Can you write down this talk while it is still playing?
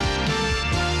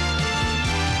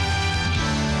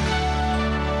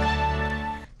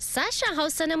Sashen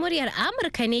Hausa na muryar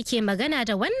Amurka ne ke magana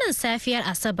da wannan safiyar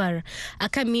Asabar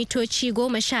akan mitoci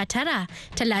 19,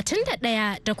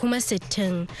 31 da kuma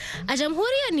 60. A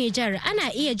jamhuriyar Nijar ana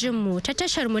iya jin mu ta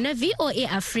tashar mu na VOA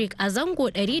Africa a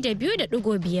zango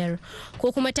 200.5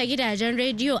 ko kuma ta gidajen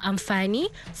rediyo amfani,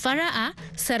 fara'a,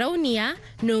 sarauniya,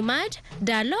 nomad,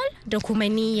 dalol da kuma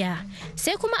niyya.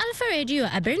 Sai kuma Alfa Radio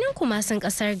a birnin Kumasin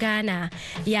kasar Ghana.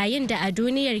 Yayin da a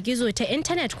duniyar gizo ta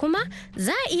intanet kuma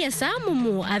za a iya samun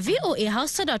mu a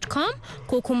voahausa.com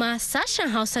ko kuma sashen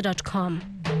hausa.com.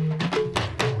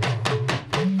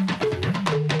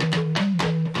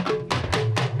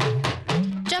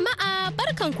 Jama'a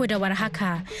barkanku da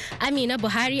warhaka. Amina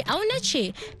Buhari auna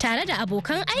ce tare da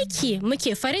abokan aiki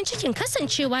muke farin cikin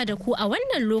kasancewa da ku a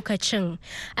wannan lokacin.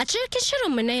 A cikin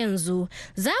shirinmu na yanzu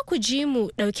za ku ji mu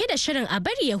dauke da shirin a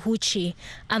bari ya huce,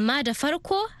 amma da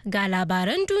farko ga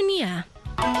labaran duniya.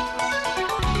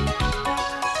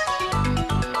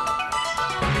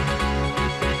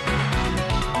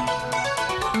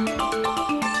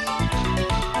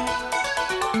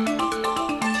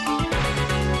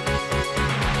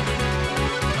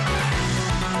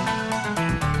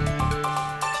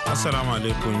 Assalamu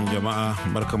alaikum jama'a,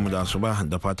 barkanmu da asuba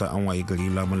da fata an wayi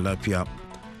gari lamun lafiya.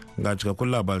 Ga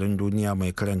cikakkun labaran duniya mai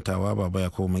karantawa baba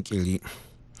ya ko makeri.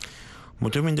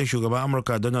 Mutumin da shugaban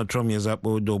Amurka Donald Trump ya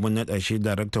zaɓo domin naɗa shi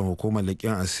daraktan hukumar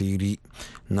leƙen asiri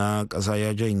na ƙasa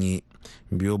ya janye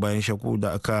biyo bayan shaku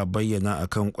da aka bayyana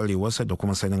akan ƙwarewarsa da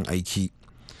kuma sanin aiki.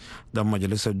 Dan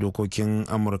majalisar dokokin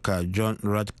Amurka John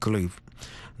Ratcliffe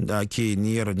da ake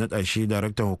niyyar naɗa shi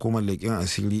daraktan hukumar leƙen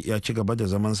asiri ya ci gaba da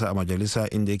zamansa a majalisa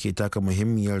inda yake taka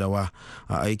muhimmiyar rawa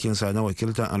a aikinsa na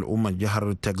wakiltar al'ummar jihar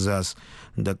Texas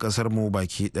da ƙasar mu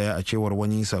baki ɗaya, a cewar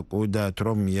wani sako da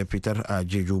Trump ya fitar a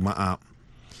jiya Juma'a.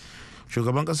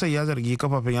 Shugaban ƙasar ya zargi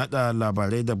kafafen yada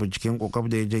labarai da binciken kokaf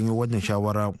da ya janyo wannan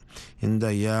shawara,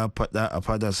 inda ya faɗa a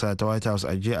fadarsa ta White House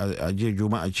a jiya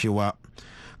Juma'a cewa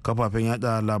kafafen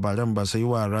yada labaran ba su yi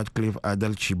wa Ratcliffe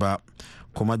adalci ba,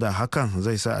 kuma da hakan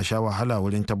zai sa a sha wahala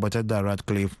wurin tabbatar da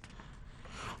Ratcliffe.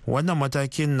 Wannan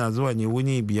matakin na zuwa ne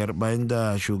wuni biyar bayan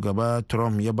da shugaba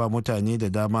Trump ya ba mutane da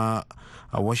dama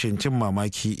a Washington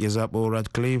mamaki ya zaɓo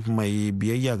Ratcliffe mai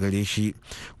biyayya gare shi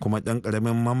kuma ɗan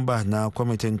ƙaramin mamba na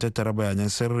kwamitin tattara bayanan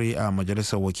sirri a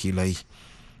majalisar wakilai.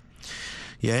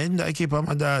 Yayin da ake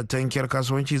fama da tankiyar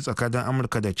kasuwanci tsakanin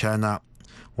Amurka da China,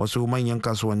 wasu manyan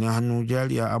kasuwannin hannu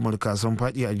jari a Amurka sun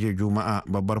faɗi a jiya Juma'a,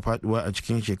 babbar faduwa a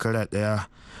cikin shekara ɗaya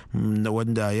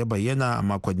wanda ya bayyana a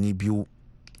makonni biyu.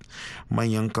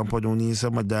 Manyan kamfanoni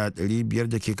sama da 500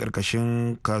 da ke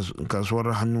karkashin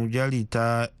kasuwar hannu jari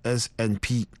ta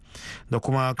S&P da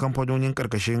kuma kamfanonin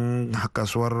karkashin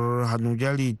kasuwar hannu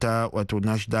jari ta wato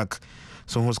Nasdaq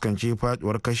sun huskanci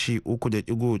faduwar kashi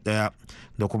 3.1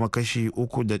 da kuma kashi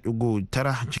 3.9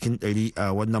 cikin 100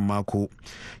 a wannan mako,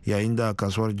 yayin da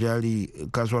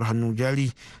kasuwar hannu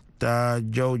jari ta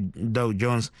Dow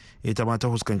Jones ita ma ta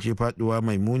huskanci faduwa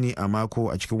mai muni a mako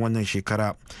a cikin wannan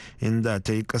shekara, inda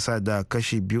ta yi kasa da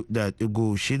kashi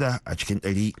 2.6 a cikin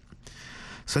 100.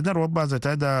 Sanarwar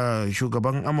bazata da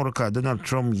shugaban Amurka Donald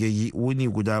Trump ya yi wuni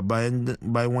guda bayan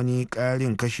wani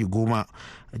karin kashi 10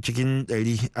 cikin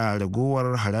 100 a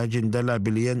ragowar harajin dala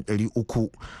biliyan 300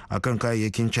 a kan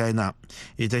kayayyakin China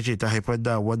ita ce ta haifar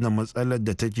da wannan matsalar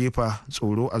da ta jefa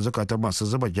tsoro a zukatan masu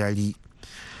zuba jari.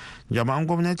 Jama'an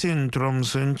gwamnatin Trump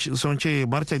sun ce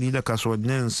martani da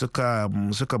kasuwannin suka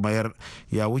mayar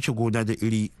ya wuce gona da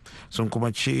iri, sun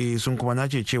kuma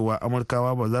nace cewa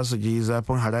Amurkawa ba za su ji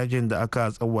zafin harajin da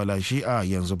aka tsawwala shi a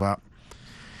yanzu ba.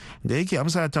 Da yake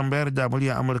amsa tambayar da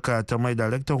muryar Amurka ta mai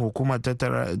daraktan hukumar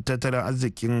tattalin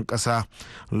arzikin ƙasa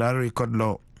Larry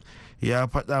Kudlow ya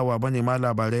faɗa wa manema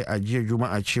labarai a jiya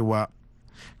Juma'a cewa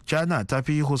China ta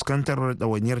fi huskantar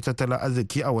ɗawainiyar tattalin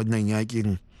arziki a wannan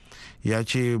yakin. Ya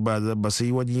ce ba su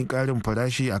yi wani ƙarin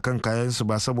farashi a kan kayansu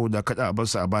ba saboda kada a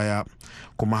basu a baya,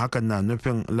 kuma hakan na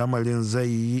nufin lamarin zai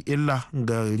yi illa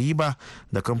ga riba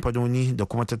da kamfanoni da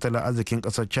kuma tattalin arzikin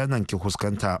ƙasar China ke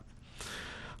fuskanta.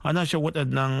 Ana shan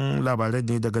waɗannan labarai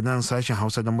ne daga nan sashen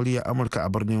Hausa na muryar Amurka a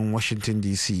birnin Washington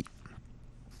DC.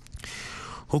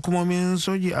 Hukumomin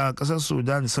soji a ƙasar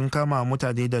Sudan sun kama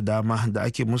mutane da dama da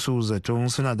ake musu zaton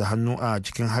suna da hannu a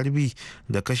cikin harbi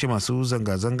da kashe masu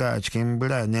zanga-zanga a cikin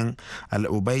biranen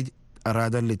Al-Ubaid a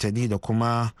ranar Litani da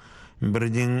kuma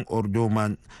birnin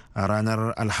Ordoman a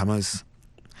ranar Alhamis.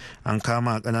 An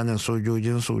kama ƙananan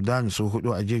sojojin Sudan su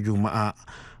hudu a jiya Juma'a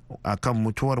a kan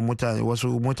mutuwar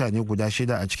wasu mutane guda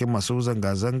 6 a cikin masu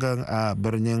zanga-zangar a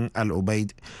birnin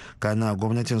Al-Ubaid. Kana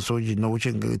gwamnatin soji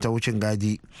ta wucin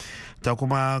gadi ta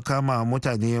kuma kama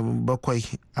mutane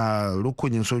 7 a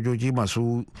rukunin sojoji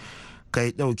masu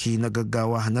kai ɗauki na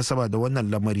gaggawa na saboda wannan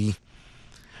lamari.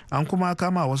 An kuma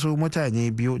kama wasu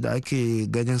mutane biyu da ake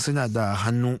ganin suna da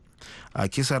hannu a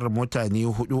kisar mutane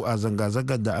 4 a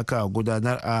zanga-zangar da aka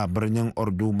gudanar a birnin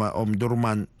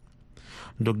omdurman.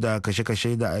 Duk da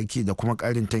kashe-kashe da ake da kuma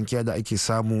karin tankiya da ake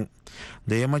samu,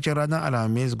 da yammacin ranar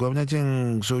alhamis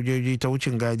gwamnatin sojoji ta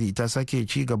wucin gadi ta sake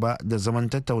ci gaba da zaman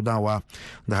tattaunawa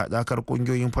da haɗakar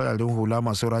ƙungiyoyin fararen hula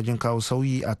masu rajin kawo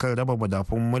sauyi akan raba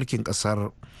madafun mulkin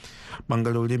ƙasar.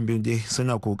 Bangarorin biyu dai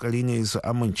suna kokari ne su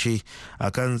amince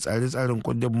akan tsare-tsaren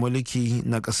kundin mulki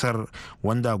na kasar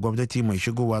wanda gwamnati mai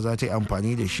shigowa za ta yi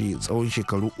amfani da shi tsawon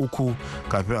shekaru 3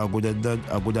 kafin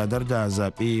a gudanar da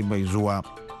zaɓe mai zuwa.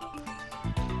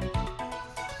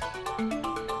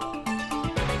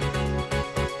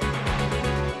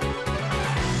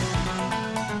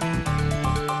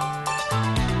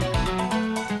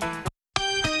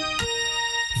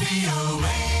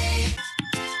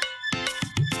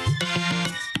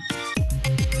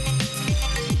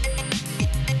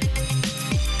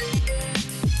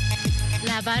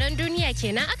 Labaran duniya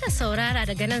kenan aka saurara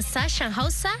daga nan sashen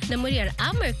Hausa na muryar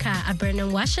Amurka a birnin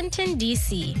Washington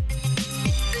DC.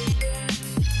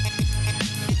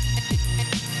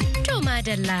 To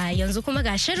madalla yanzu kuma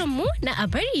ga shirinmu na a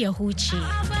bari ya huce.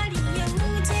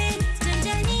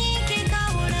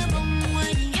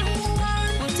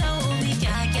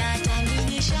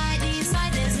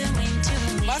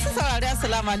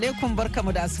 Assalamu alaikum,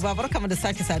 barkamu da asuba, barkamu da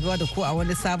sake saduwa da ku a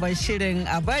wani sabon shirin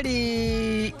a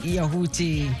bari ya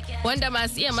huce. Wanda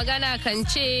masu iya magana kan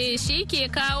ce shi ke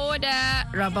kawo da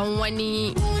rabon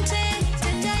wani.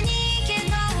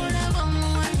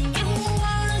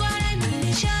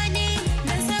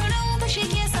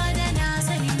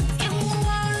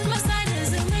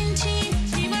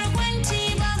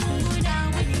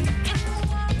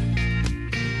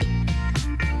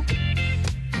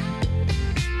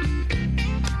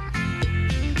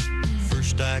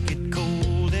 I get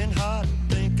cold and hot,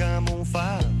 think I'm on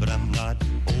fire, but I'm not.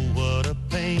 Oh, what a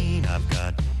pain I've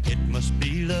got. It must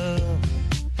be love.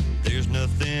 There's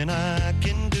nothing I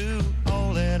can do.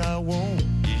 All that I want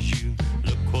is you.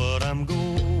 Look what I'm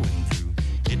going through.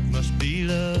 It must be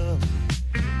love.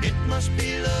 It must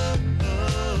be love.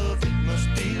 It must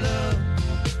be love.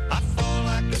 I fall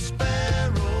like a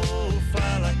sparrow,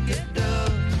 fly like a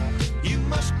dove. You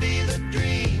must be the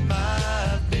dream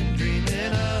I've been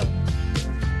dreaming of.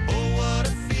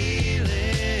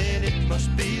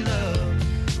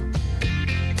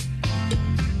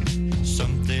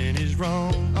 Something is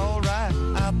wrong, alright.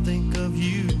 I think of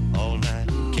you all night.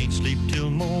 Can't sleep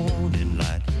till morning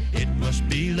light. It must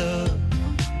be love.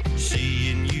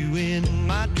 Seeing you in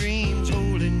my dreams,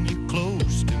 holding you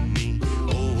close to me.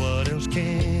 Oh, what else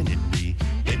can it be?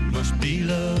 It must be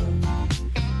love.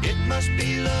 It must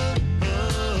be love.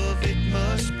 It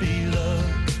must be love.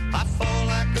 I fall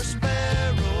like a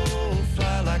sparrow,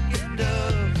 fly like a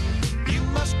dove. You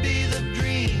must be the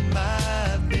dream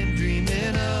I've been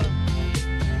dreaming of.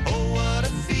 Oh, what a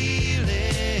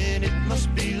feeling. It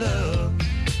must be love.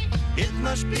 It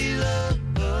must be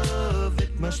love.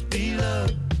 It must be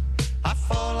love. I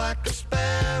fall like a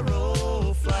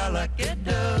sparrow, fly like a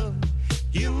dove.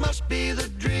 You must be the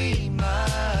dream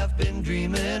I've been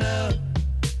dreaming of.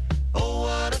 Oh,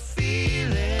 what a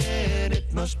feeling.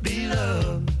 It must be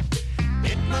love.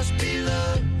 It must be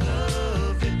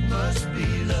love. It must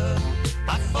be love.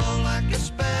 I fall like a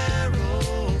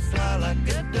sparrow, fly like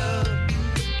a dove.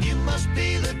 You must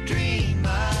be the dream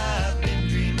I've been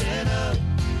dreaming of.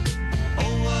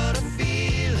 Oh, what a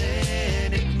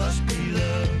feeling. It must be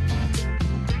love.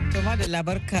 Toma da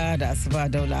labarka da asuba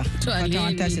Daula. To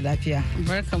Fatan tashi lafiya.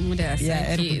 Barkanmu da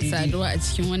sake saduwa a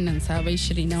cikin wannan sabon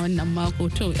shiri na wannan mako.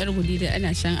 To yar gudi da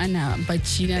ana shan ana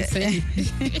bacci na sani.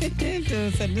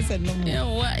 To sannu mu.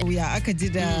 Yawa. Ya aka ji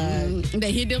da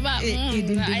hidima.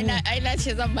 Ai na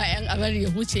ce zan ba yan abar ya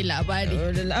huce labari.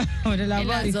 Wani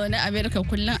labari. Ina zaune Amerika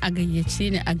kullum a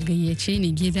gayyace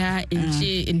ni gida in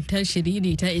ce in ta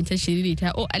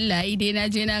shiririta. Oh Allah yi dai na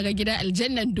je na ga gida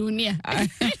aljannan duniya.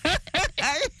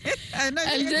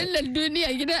 Aljannar duniya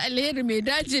gidan alheri mai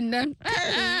dajin nan.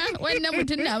 Wannan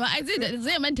mutum na ma ai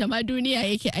zai manta ma duniya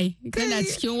yake ai kana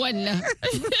cikin wannan.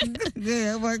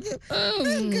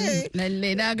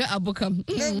 Lalle na ga abu kam.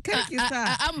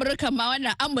 A Amurka ma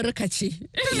wannan Amurka ce.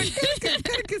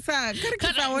 Karkisa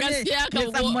wani ya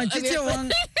tsammanci cewa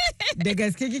da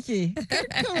gaske kike.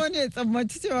 Karkisa wani ya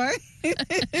tsammanci cewa.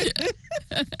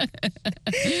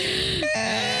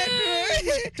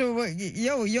 To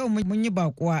yau mun yi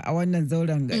bakuwa a wannan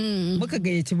zauren muka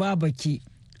gayyaci babaki.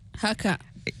 Haka.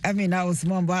 Amina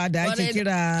Usman ba da ake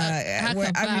kira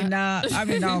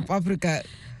Amina of Africa.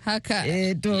 haka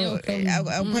to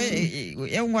akwai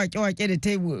yan wake-wake da ta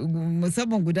yi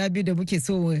musamman guda biyu da muke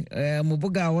so mu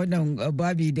buga wannan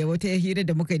babi da wata hira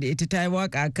da muka da ita ta yi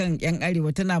waka kan yan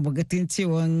arewa tana bugatun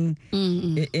cewa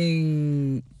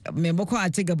maimakon a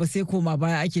ci gaba sai koma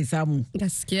baya ake samu.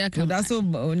 Gaskiya kam. Da so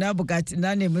na bukaci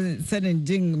na nemi sanin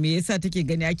jin me yasa take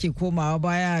gani ake komawa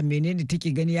baya, menene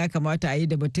take gani ya kamata a yi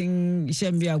da batun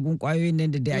shan miyagun kwayoyin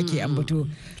nan da ake ambato.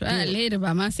 To alheri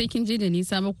ba ma sai kin je da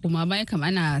nisa ba, koma baya kam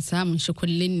ana samun shi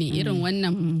kullun ne irin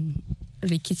wannan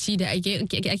rikici da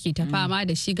ake ta fama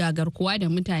da shi ga garkuwa da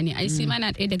mutane ai sai mana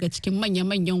ɗaya daga cikin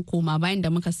manya-manyan koma bayan da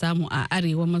muka samu a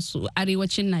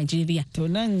arewacin Najeriya. To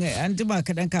nan an jima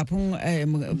kaɗan kafin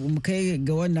mu kai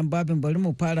ga wannan babin bari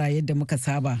mu fara yadda muka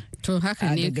saba. To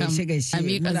haka ne kam a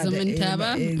miƙa zumunta ba?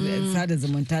 Sada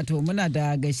zumunta to muna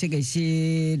da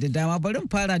gaishe-gaishe da dama bari mu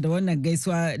fara da wannan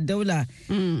gaisuwa Daula.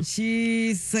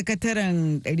 Shi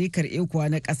sakataren ɗarikar ekuwa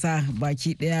na ƙasa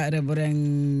baki ɗaya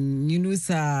Rabaran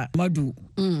Yunusa Madu.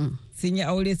 Sun yi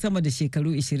aure sama da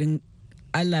shekaru 20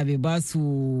 Allah bai ba su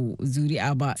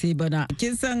zuri'a ba sai bana.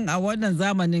 Kin san a wannan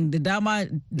zamanin da dama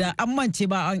da an mance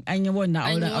ba an yi wannan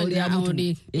aure ya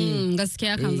mutu.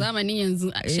 Gaskiya kan zamanin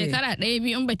yanzu shekara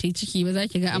 1-2 in ba ta yi ciki ba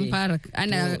za ki ga an fara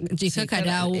ana jika ka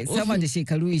dawo. Sama da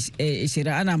shekaru 20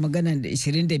 ana magana da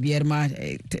 25 ma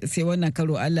sai wannan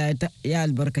karo Allah ya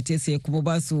albarkace sai kuma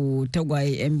ba su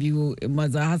tagwaye yan biyu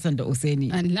maza Hassan da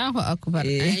Usaini. Allahu akbar.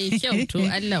 Ai kyau to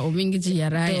Allah ubangiji ya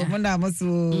raya. To muna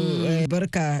musu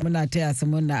barka muna taya su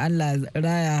murna Allah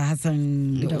raya Hassan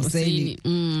da Usaini.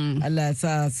 Allah ya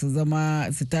sa su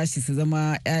tashi su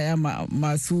zama ƴaƴa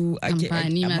masu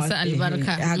amfani masu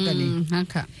albarka. Haka ne.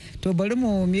 Haka. To bari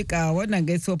mu mika wannan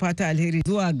gaisuwa fata alheri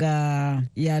zuwa ga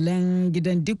iyalan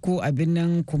gidan Dikko a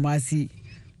birnin Kumasi.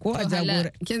 Ko a jagora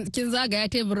kin zagaya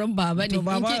teburin baba ne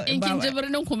in kin ji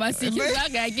birnin Kumasi kin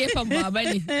zagaya gefen baba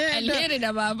ne alheri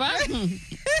da baba.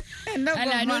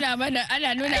 Ana nuna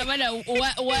mana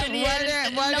wariyar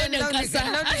launin kasa.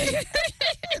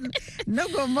 Na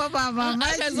gomba ba mamaki.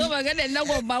 Aka zo maganar na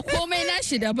gomba komai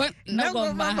nashi daban na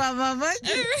gomba. ba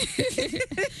mamaki.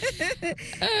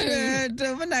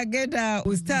 To muna gaida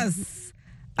Ustaz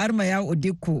Armaya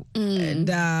Udiko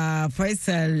da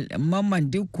Faisal Mamman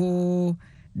Dikko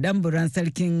dan buran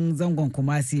sarkin zangon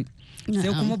Kumasi.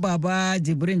 Sai kuma baba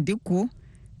Jibrin Dikko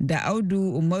da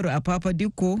Audu Umaru Afafa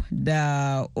Dikko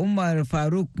da Umar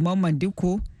Faruk Mamman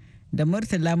Dikko da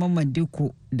Murtala Mamman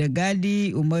Dikko da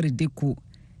Gali Umaru Dikko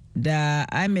da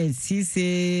Ahmed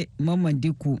Sise Mamman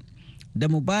Dikko da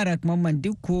Mubarak Mamman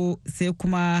Dikko sai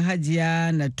kuma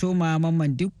Hajiya Natoma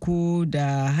Mamman Dikko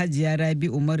da Hajiya Rabi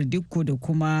Umaru Dikko da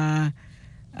kuma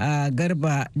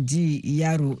Garba Ji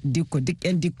Yaro Dikko duk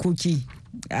 'yan dikkoki.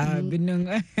 A birnin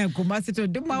Kumasi to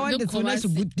duk ma wanda suna shi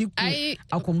Dikko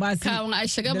a Kumasi. Kawun a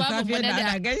shiga babu mu na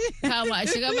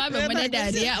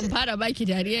dariya an fara baki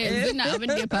dariya yanzu na abin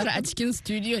da ya faru a cikin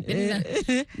studio din nan.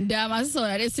 Da masu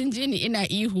saurare sun ji ni ina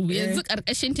ihu yanzu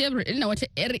karkashin tebur din nan wata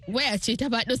yar waya ce ta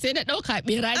faɗo sai na ɗauka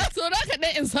bera da so raka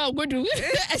dan in sa gudu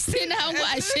sai na hango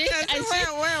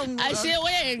ashe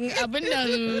wayan abin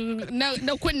nan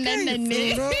na kunnan nan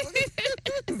ne.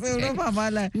 Tsoro ba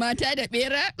mala. Mata da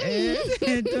bera.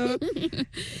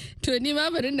 To ni ma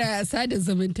bari na sada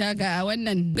zumunta ga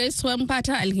wannan gaisuwan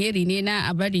fatan alheri ne na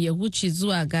a bari ya wuce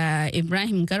zuwa ga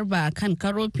Ibrahim Garba kan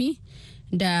Karofi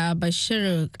da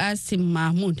Bashir Kasim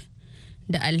Mahmud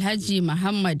da Alhaji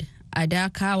Muhammad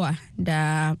Adakawa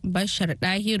da Bashar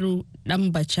Dahiru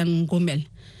dan Bacan Gumel.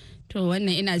 To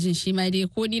wannan ina jin shi ma dai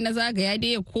ko ni na zagaya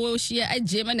dai ko shi ya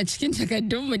ajiye mana cikin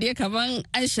takardunmu dai kaman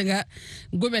an shiga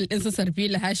Gumel ɗin su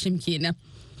Sarfila Hashim kenan.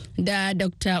 Da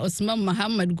Dr. Usman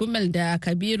Muhammad Gumel da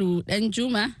Kabiru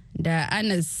Danjuma da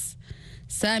Anas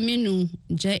Saminu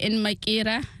Ja'in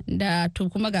Makera da to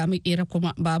kuma ga Makera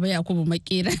kuma Baba Yakubu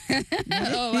Makera.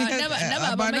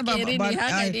 Na Baba Makeri ne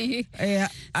haka ne.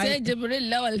 Sai Jibril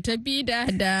Lawal Tabida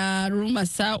da Ruma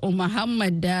Sa'u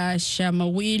Muhammad da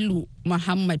Shamawilu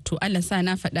Muhammad to Allah sa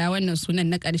na faɗa wannan sunan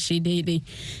na ƙarshe daidai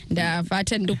da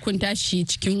fatan duk kun tashi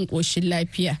cikin ƙoshin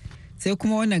lafiya. Sai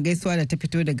kuma wannan gaisuwa da ta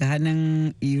fito daga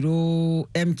hannun Iro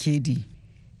MKD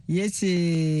ya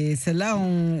ce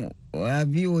salamun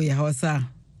biyo ya Hausa,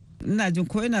 ina jin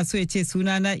ko yana so ya ce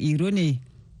suna na Iro ne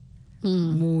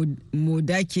mu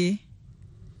dake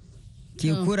ke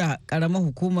kura karamar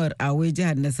hukumar Awai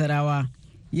jihar Nasarawa.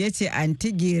 Ya ce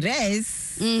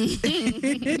Antigires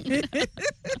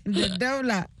da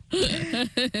Daula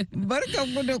barkan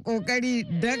ku da kokari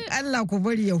don Allah ku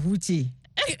bari ya huce.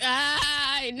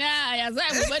 Na ya za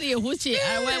mu bari ya huce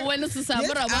a wani su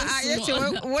samu rabon su. Ya ce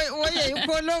wai ya yi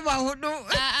ko loma 4.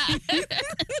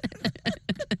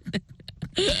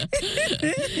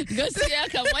 Gaskiya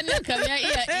kan wannan kam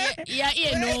ya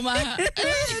iya noma.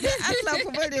 Allah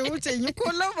ku bare wuce yi ko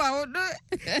lamba hudu.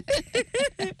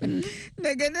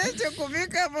 Daga nan ce ku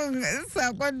mika min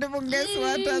sakon dubin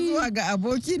gaisuwa ta zuwa ga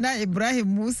aboki na Ibrahim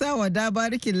Musa Wada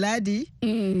Barikin Ladi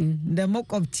da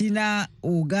makwabci na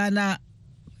Ogana.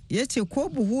 Ya ce ko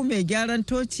buhu mai gyaran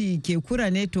toci ke kura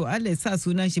ne to Allah ya sa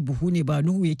sunan shi buhu ne ba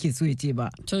Nuhu yake so ya ce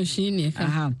ba. To shi ne fa.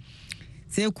 Aha.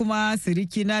 Sai kuma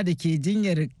sirikina da ke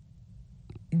jinyar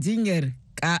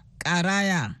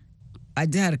karaya a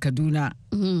jihar Kaduna.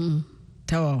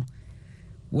 Tawa.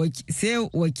 Sai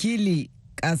wakili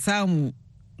Kasamu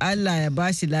Allah ya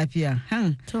bashi lafiya.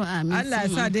 To amin. Allah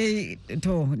ya sa dai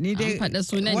to ni dai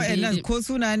wa'annan ko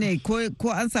suna ne ko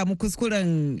an samu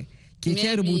kuskuren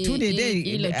keke rubutu ne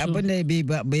dai abin da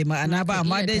bai ma'ana ba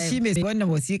amma dai shi mai wannan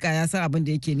wasiƙa ya san abin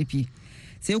da yake nufi.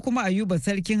 Sai kuma Ayuba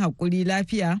Sarkin Haƙuri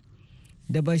Lafiya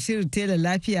da Bashir Tela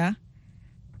Lafiya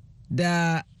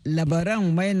da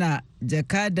Labaran Maina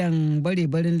Jakadan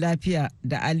Bare-barin Lafiya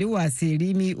da Ali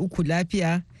Wasirimi Uku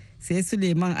Lafiya sai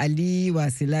Suleiman Ali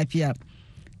Wasi Lafiya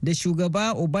da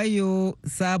shugaba Ubayo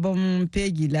Sabon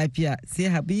Fegi Lafiya sai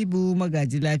Habibu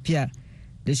Magaji Lafiya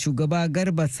da shugaba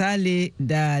Garba Sale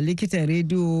da likitan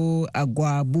rediyo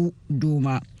Agwabu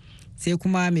Doma sai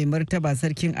kuma mai martaba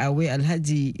sarkin Awe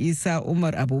Alhaji Isa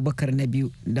Umar Abubakar na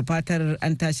biyu da fatar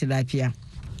an tashi lafiya.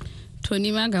 To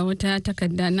ni ma ga wata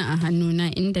takarda na a hannuna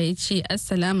inda ya ce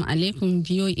Assalamu alaikum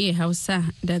VOA Hausa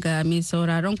daga mai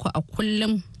sauraron ku a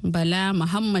kullum Bala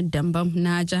Muhammad Dambam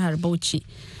na jihar Bauchi.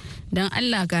 Don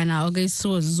Allah ganawa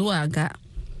gaisuwa zuwa ga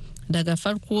daga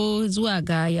farko zuwa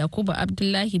ga Yakubu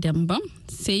Abdullahi Dambam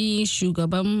sai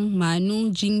shugaban Manu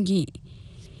Jingi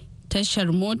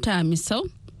tashar mota Misau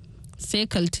sai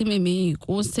Kaltume mai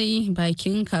kosai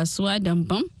bakin kasuwa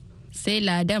Dambam sai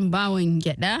Ladan Bawan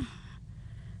Gyada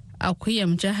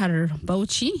Akuyam jihar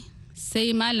Bauchi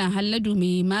sai Malam Halladu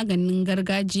mai maganin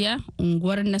gargajiya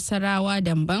unguwar Nasarawa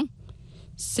Dambam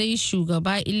sai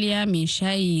shugaba Iliya mai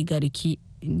shayi Garki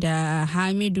da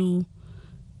Hamidu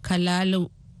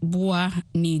Kalalabuwa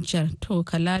Nijar. To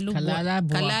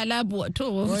Kalalabuwa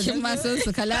to shin ma sun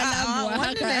su Kalalabuwa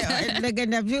haka daga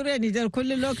Najeriya Nijar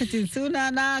kullum lokacin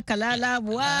suna na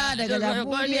Kalalabuwa daga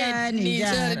Najeriya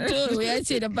Nijar. To ya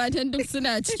ce da fatan duk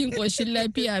suna cikin koshin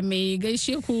lafiya mai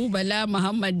gaishe ku Bala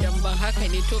Muhammad Damban haka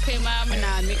ne to kai ma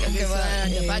muna mika gaisuwa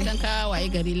da fatan ka waye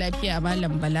gari lafiya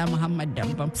Malam Bala Muhammad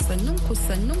Damban. Sannun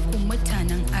ku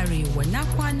mutanen Arewa na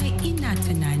kwana ina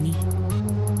tunani.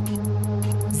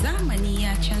 Zamani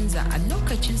ya canza a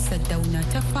lokacin Sardauna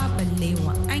ta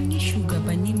Faballewa an yi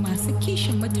shugabanni masu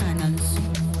kishin mutanensu.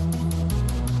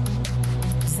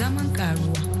 Zaman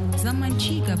karuwa, zaman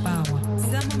cigabawa,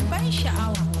 zaman ban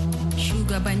sha'awa.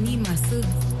 Shugabanni masu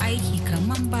aiki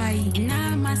kaman bayi.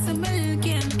 Ina masu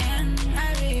mulkin 'yan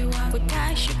arewa. Ku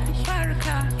tashi ku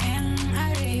farka 'yan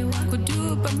arewa. Ku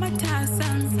duba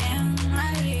matasan 'yan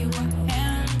arewa.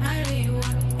 'Yan arewa,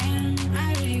 'yan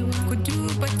arewa. Ku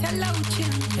duba talaucin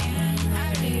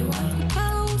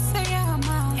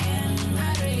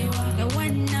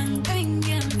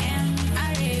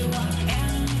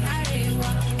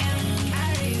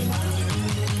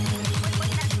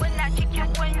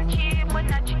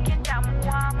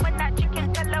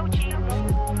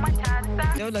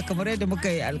Daula kamar yadda muka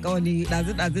yi alkawari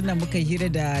ɗazu-ɗazun nan muka hira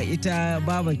da ita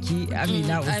babaki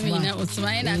Amina Usman. Amina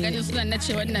Usman yana ganin sunan na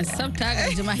ce wannan sabta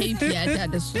gaji mahaifiyata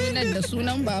da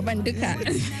sunan baban duka.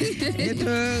 Ito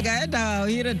ga yadda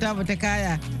hirar ta ta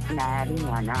kaya. Na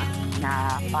yarinya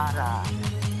na fara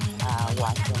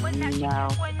wasanni na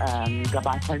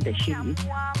gabatar da shiri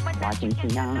wasan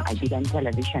kenan a gidan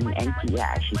talabishin NTA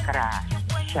a shekara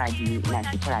 12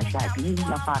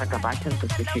 na fara gabatar da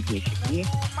su shirye-shirye.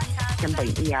 Can ban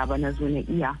iya ba na zo na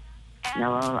iya na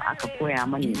aka koya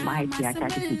mani mahaifiyata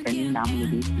take ta nuna mu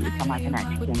da yake ita ma tana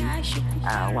cikin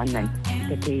wannan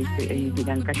ta kai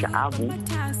gidan kashe abu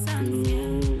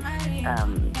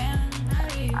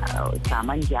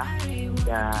samanja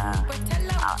da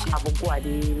abubuwa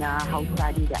dai na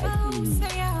hausa dai da ake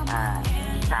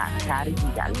tarihi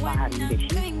da alfahari da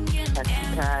shi ta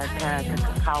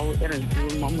kawo irin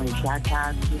su mamman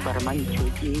shata su barmani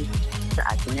coke da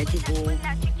a na jibo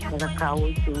ta kawo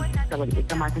su saboda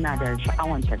ita ma tana da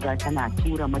sha'awan ta ga tana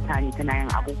tura mutane tana yin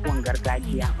abubuwan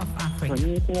gargajiya to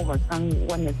ni kuma ban san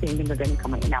wannan sai dinga gani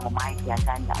kamar ina ma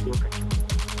mahaifiyata ne a lokacin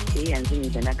sai yanzu ne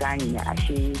da na gane ne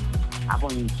ashe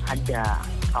abun hadda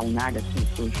kauna da su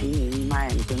so shi ne ni ma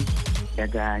yanzu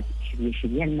daga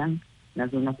shirye-shiryen nan na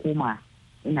zo na koma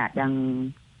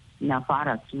na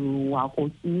fara su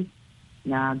waƙoƙi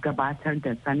na gabatar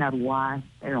da sanarwa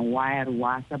irin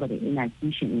wayarwa saboda ina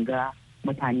kishin in ga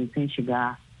mutane sun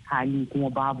shiga hali kuma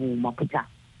babu mafita.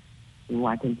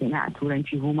 Watan kenan a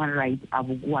turanci human rights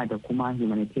abubuwa da kuma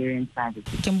humanitarian service.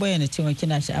 Kin bayyana cewa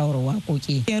kina sha'awar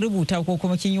waƙoƙi. Kin rubuta ko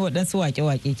kuma kin yi waɗansu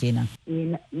waƙe-waƙe kenan?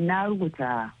 Na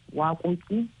rubuta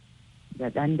waƙoƙi da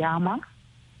ɗan dama.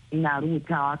 Ina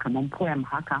rubutawa kamar poem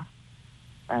haka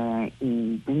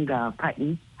in dinga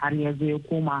faɗi har ya zo ya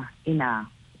koma ina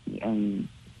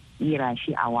ira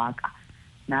shi a waƙa.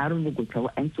 Na rubuta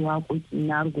waɗansu waƙoƙi,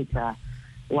 na rubuta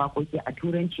waƙoƙi a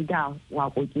turanci da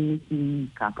waƙoƙi yake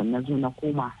kafin na zo na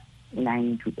koma ina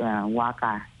yin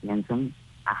waƙa yanzu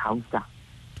a Hausa.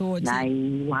 Na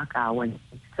yi waƙa wani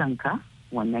sanka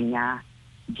wannan ya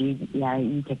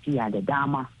yi tafiya da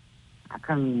dama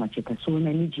akan mace ta so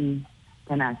namiji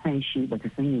tana son shi bata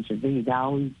san shi zai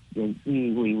dawo ya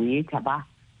waiwaye ta ba,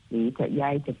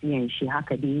 ya yi tafiyan shi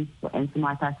haka dai. Waɗansu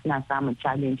mata suna samun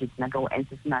challenges, naga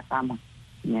waɗansu suna samun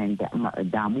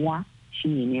damuwa, shi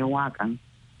ne waƙan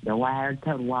da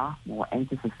wayartarwa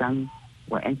waɗansu su san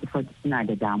waɗansu suna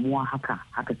da damuwa haka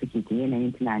suke ta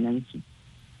yanayin tunaninsu.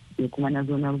 Sai kuma na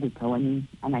zo na rubuta wani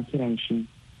ana kiran shi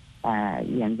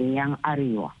yanzu yan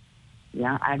arewa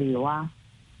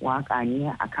waka ne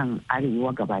akan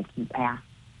arewa gabaki daya,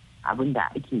 abinda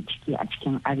ake ciki a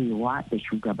cikin arewa da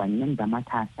shugabannin da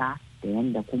matasa da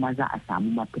yanda kuma za a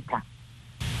samu mafita.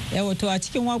 Yawa, to a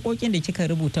cikin waƙoƙin da kika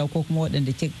rubuta ko kuma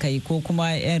waɗanda kika yi ko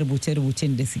kuma 'yan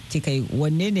rubuce-rubucen da kika yi,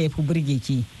 wanne ne ya fi burge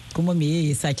ki kuma me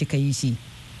ya sa kika yi shi?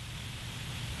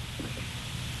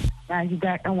 Na ji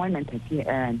daɗin wannan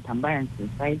tambayan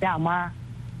sosai. Dama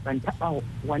ban taɓa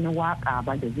wani waƙa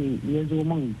ba da zai ya zo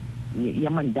min ya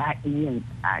man daɗi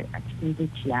a cikin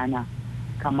zuciyana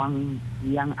kamar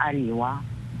yan arewa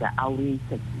da aure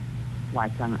saki,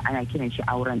 watan ana kiran shi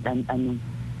auren ɗanɗano,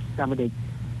 saboda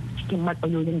cikin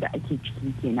matsalolin da ake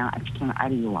ciki kenan a cikin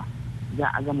arewa. Za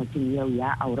a ga mutum yau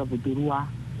ya aure budurwa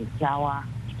kyakkyawa,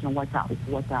 cikin wata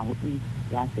 3 wata 4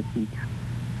 ya sake ta.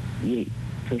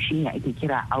 To shi ne ake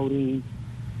kira aure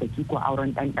saki ko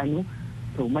auren ɗanɗano.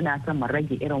 To muna son mu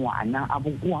rage irin wa'annan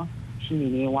abubuwan, shi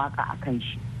ne waka a kan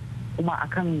shi. Kuma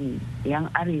akan yan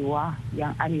arewa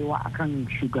akan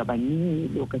shugabanni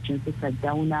lokacin su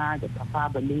Sardauna da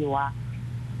Tafawa Balewa,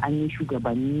 an yi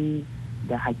shugabanni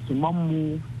da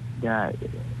hakimanmu da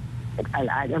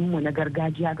al'adunmu na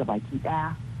gargajiya ga baki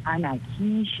daya. Ana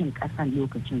kishin kasan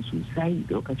lokacin sosai,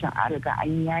 lokacin an riga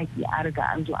an yaki, an riga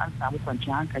an zo an samu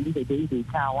kwanciyar hankali da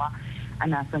daidaitawa.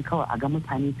 Ana son kawai a ga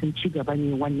mutane sun ci gaba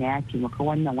ne, wannan ya taimaka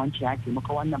wannan, wancan ya taimaka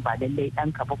wannan, ba lallai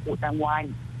ɗanka ba ko ɗan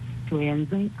wani. To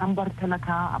yanzu an bar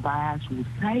talakawa a baya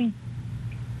sosai,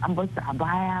 an bar su a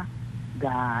baya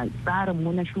ga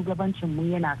tsarinmu na shugabancinmu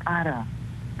yana ƙara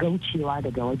gaucewa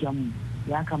daga wajenmu.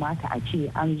 Ya kamata a ce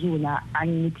an zo na an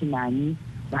yi tunani,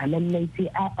 ba lallai sai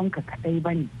 'ya'yanka kaɗai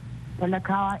ba ne.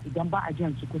 Talakawa idan ba a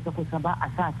jan su kusa-kusa ba a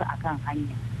sa su akan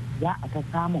hanya, za a ta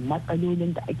samun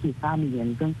matsalolin da ake samu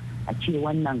yanzu. A ce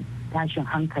wannan tashin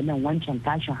hankalin, wancan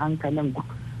tashin hankalin,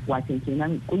 wato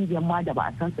kenan kungiyar ma da ba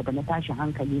a san su ba na tashin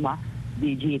hankali ma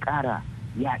zai je ƙara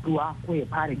yaduwa ko ya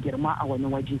fara girma a wani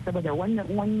waje, saboda wannan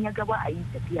wani ya gaba a yi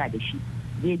tafiya da shi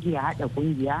zai je ya haɗa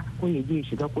kungiya ko ya je ya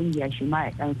shiga kungiya shi ma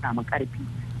ya ɗan samu ƙarfi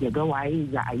ya ga waye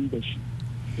za a yi da shi.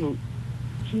 To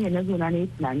shi ne na zo na yi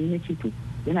tunani na ce to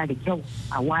yana da kyau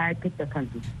a wayar da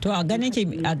kansu. To a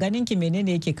ganin ki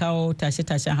menene yake kawo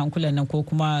tashe-tashen hankulan nan ko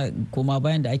kuma koma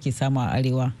bayan da ake samu a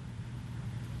arewa?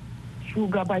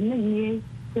 Shugabannin ne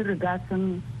sun riga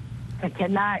sun sake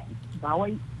la'i, ba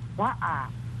wai ba a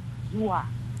zuwa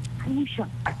tushen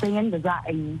a san yadda za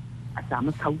a yi a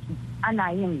samu sauki.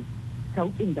 Ana yin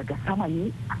saukin daga sama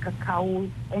ne, aka kawo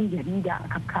 'yan jarida,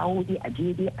 aka kawo dai a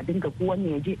je dai a dinga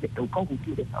kowanne ya je da ɗaukar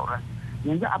hoto da sauran.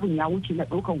 Yanzu abin ya wuce na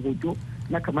ɗaukar hoto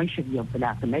na kamar shirya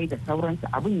fina-finai da sauransu.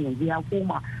 Abin yanzu ya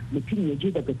koma mutum ya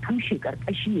je daga tushe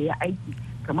karkashi ya yi aiki,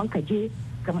 kamar ka je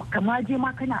kama je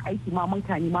ma kana aiki ma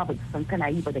mutane ma ba su san kana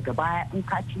yi ba, daga baya in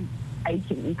ka ci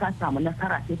aikin in ka samu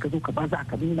nasara sai ka zo ka baza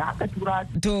ka nuna haka tura.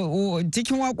 To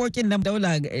cikin waƙoƙin nan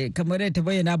Daula kamar ta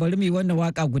bayyana, bari mu yi wannan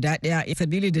waka guda ɗaya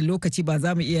sabili da lokaci ba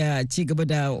za mu iya ci gaba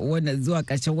da wannan zuwa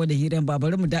ƙarshen wannan hiran ba,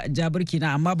 bari mu ja birki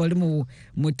na, amma bari mu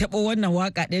taɓa wannan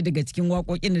waka ɗaya daga cikin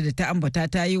waƙoƙin da ta ambata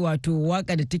ta yi, wato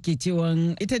waka da take cewa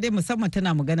ita dai musamman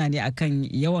tana magana ne akan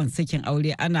yawan sakin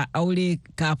aure, ana aure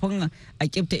kafin a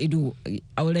kifta ido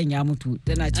auren ya mutu,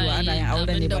 tana cewa ana yin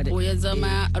auren ne ba da ya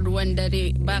zama ruwan dare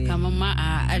ba kamar ma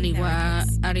a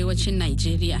arewacin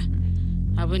Najeriya.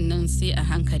 Abin nan sai a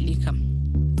hankali kam.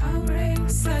 Aure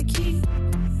saki,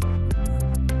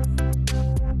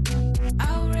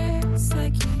 aure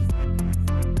saki.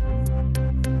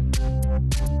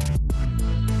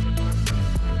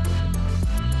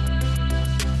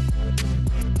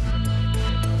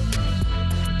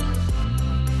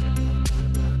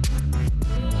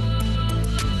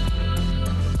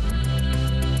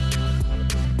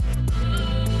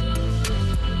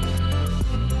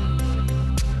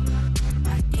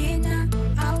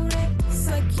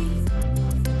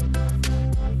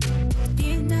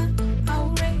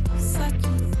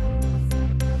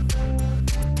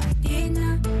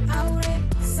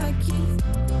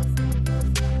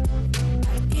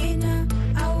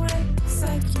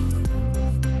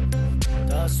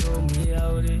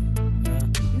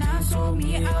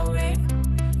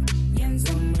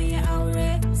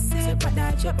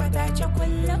 fadace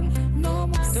kullum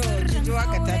noma kin ji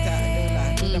waka ta Daula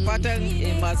da fatan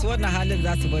masu wannan halin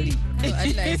za su bari to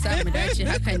Allah ya sa mu dace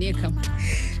haka ne kam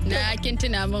na kin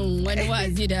tuna min wani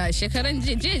wa'azi da shekaran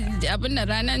abin nan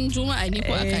ranar juma'a ne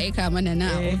ko aka aika mana na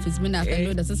ofis muna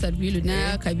kallo da su Sarfilu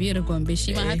na Kabiru Gombe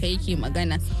shi ma haka yake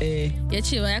magana ya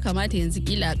cewa ya kamata yanzu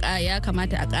kila ya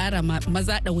kamata a ƙara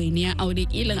maza ɗawainiyan aure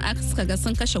kilin aka suka ga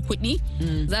sun kashe kuɗi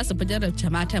za su fi jarabta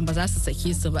matan ba za su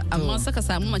sake su ba amma suka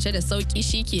samu mace da sauki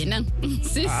shikenan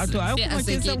sai a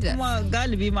sake ta kuma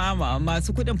galibi ma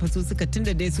masu kuɗin faso suka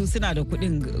tunda dai su suna da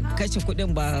kuɗin kashe kuɗin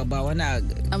ba wani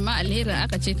amma alherin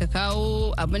aka ce ka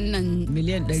kawo abin nan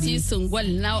miliyan 100 sisin gwal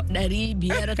na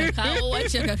 500 ka kawo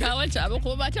wacce abin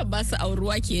kuma matan ba su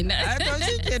auruwa kenan to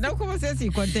shi kenan kuma sai su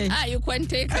yi kwantai yi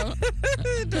kwantai kam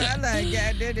to Allah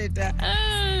ya daidaita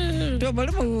to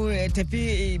bari mu tafi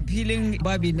filin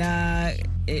babi na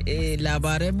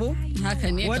labarai mu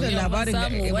haka ne wannan labarin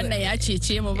wannan ya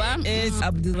cece mu ba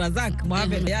Abdulrazak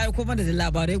Muhammad ya aiko mana da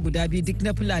labarai guda biyu duk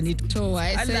na Fulani to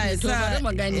wai sai to bari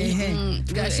mu gani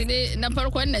gashi ne na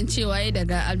farkon nan cewa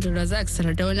daga Abdulrazak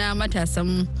Sardauna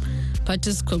matasan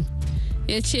Fatiskum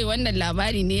ya ce wannan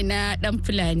labari ne na dan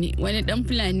Fulani wani dan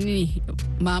Fulani ne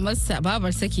mamarsa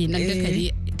babarsa kenan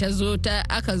kakari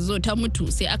aka zo ta mutu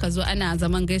sai aka zo ana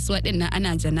zaman gaisuwa din nan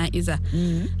ana jana'iza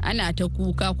ana ta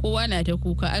kuka kowa na ta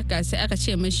kuka sai aka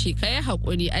ce mashi kai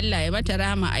hakuri Allah ya mata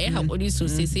rahama ayi hakuri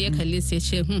sosai sai ya kalle sai ya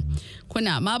ce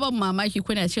kuna ma ban mamaki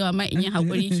kuna cewa ma in yi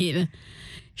hakuri kenan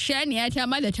shaniya ta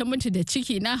ma da ta mutu da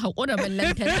ciki na hakura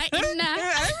ballanta na inna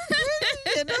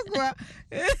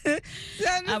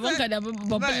abinka da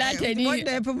babban latani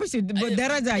wanda ya fi mushi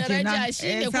daraja kenan daraja shi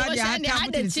ne kuma shani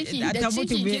hada ciki da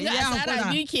ciki kinga asara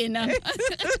biyu kenan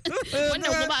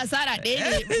wannan kuma asara ɗaya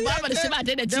ne babar shi ba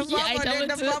ta da ciki ai ta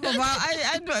mutu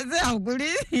ai zai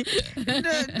hakuri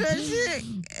da shi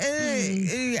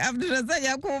Abdulrazak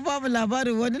ya kuma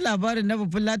babu wani labarin na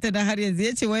babban latani har yanzu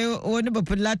ya ce wani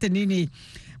babban latani ne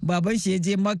baban shi ya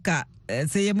je Makka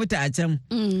sai ya mutu a can.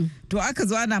 To aka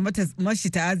zo ana mashi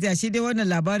ta'aziya shi dai wannan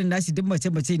labarin nashi duk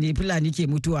mace-mace ne Fulani ke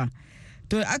mutuwa.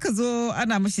 To aka zo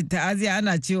ana mashi ta'aziya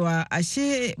ana cewa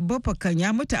ashe bafakan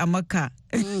ya mutu a Makka.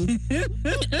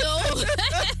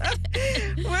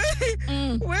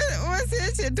 Wasu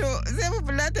ya ce to sai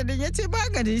Bafulata din ya ce ba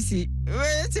ganin shi.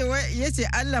 Ya ce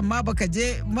Allah ma baka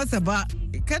je masa ba.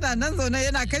 Kana nan zaune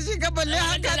yana kashi gaballe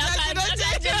haka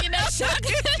ta gidan shi.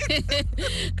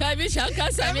 Ka bi shi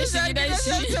haka same shi gidan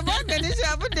shi. Ba ganin shi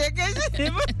abin da ya kai shi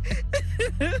ba.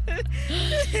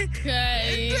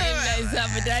 Kai, Allah ya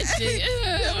samu dace.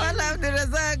 Malam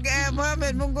Abdulrazak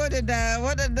Muhammad mun gode da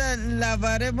waɗannan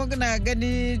labarai muna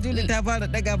gani Juli ta fara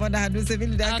daga mana hannu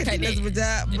sabili da aka tilas mu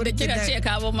ja burki da kika ce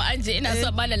kawo mu anje ina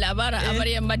son bada labarin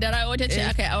amaryar madara wata ce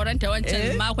aka yi auren ta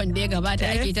wancan makon da ya gabata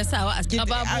ake ta sawa a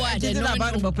ababuwa da nono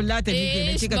labarin Bafulata ne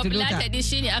kenan kika tuno ta Bafulata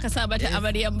shine aka sa mata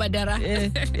amaryar madara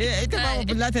ita ba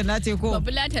Bafulata na ce ko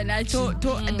Bafulata na ce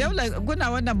to Daula guna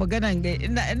wannan maganan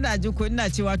ina ji ko ina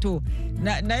cewa to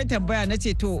na yi tambaya na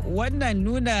ce to wannan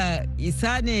nuna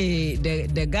isa ne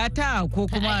da gata ko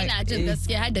kuma ina jin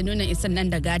gaskiya har da nuna isan nan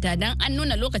da gata dan an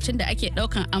nuna lokacin da ake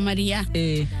daukan amarya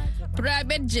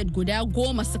private jet guda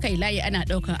 10 suka yi layi ana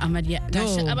daukan amarya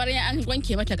gashi amarya an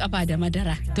wanke mata kafa da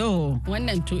madara to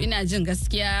wannan to ina jin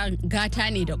gaskiya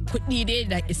gata ne da kuɗi dai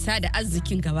da isa da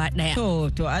arzikin gaba daya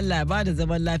to Allah ya bada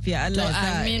zaman lafiya Allah ya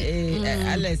sa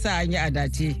Allah ya sa an yi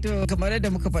adace to kamar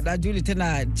yadda muka faɗa Juli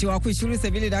tana cewa kun shiru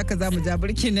sabili da haka zamu ja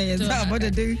birki nan yanzu a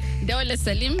madadin Daula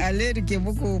Salim alheri ke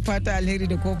muku fata alheri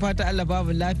da kuma fata Allah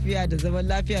babu lafiya da zaman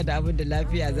lafiya da abin da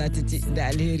lafiya za ta ci da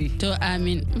alheri to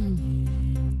amin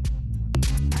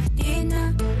Dina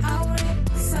aure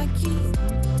saki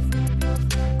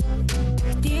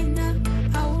Dina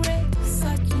aure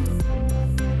saki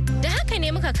Da haka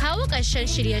ne muka kawo ƙarshen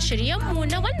shirye-shiryenmu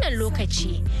na wannan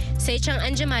lokaci sai can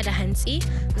an jima da hantsi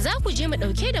za ku je mu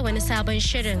ɗauke da wani sabon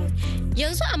shirin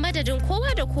yanzu a madadin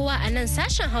kowa da kowa a nan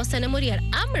sashen Hausa na muryar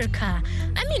Amurka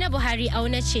Amina Buhari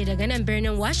auna ce daga nan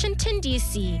birnin Washington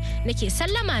DC nake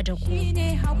sallama da ku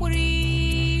ne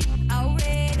haƙuri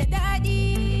aure da daɗi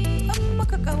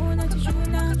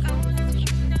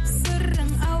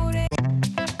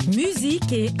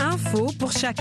Musique et info pour chaque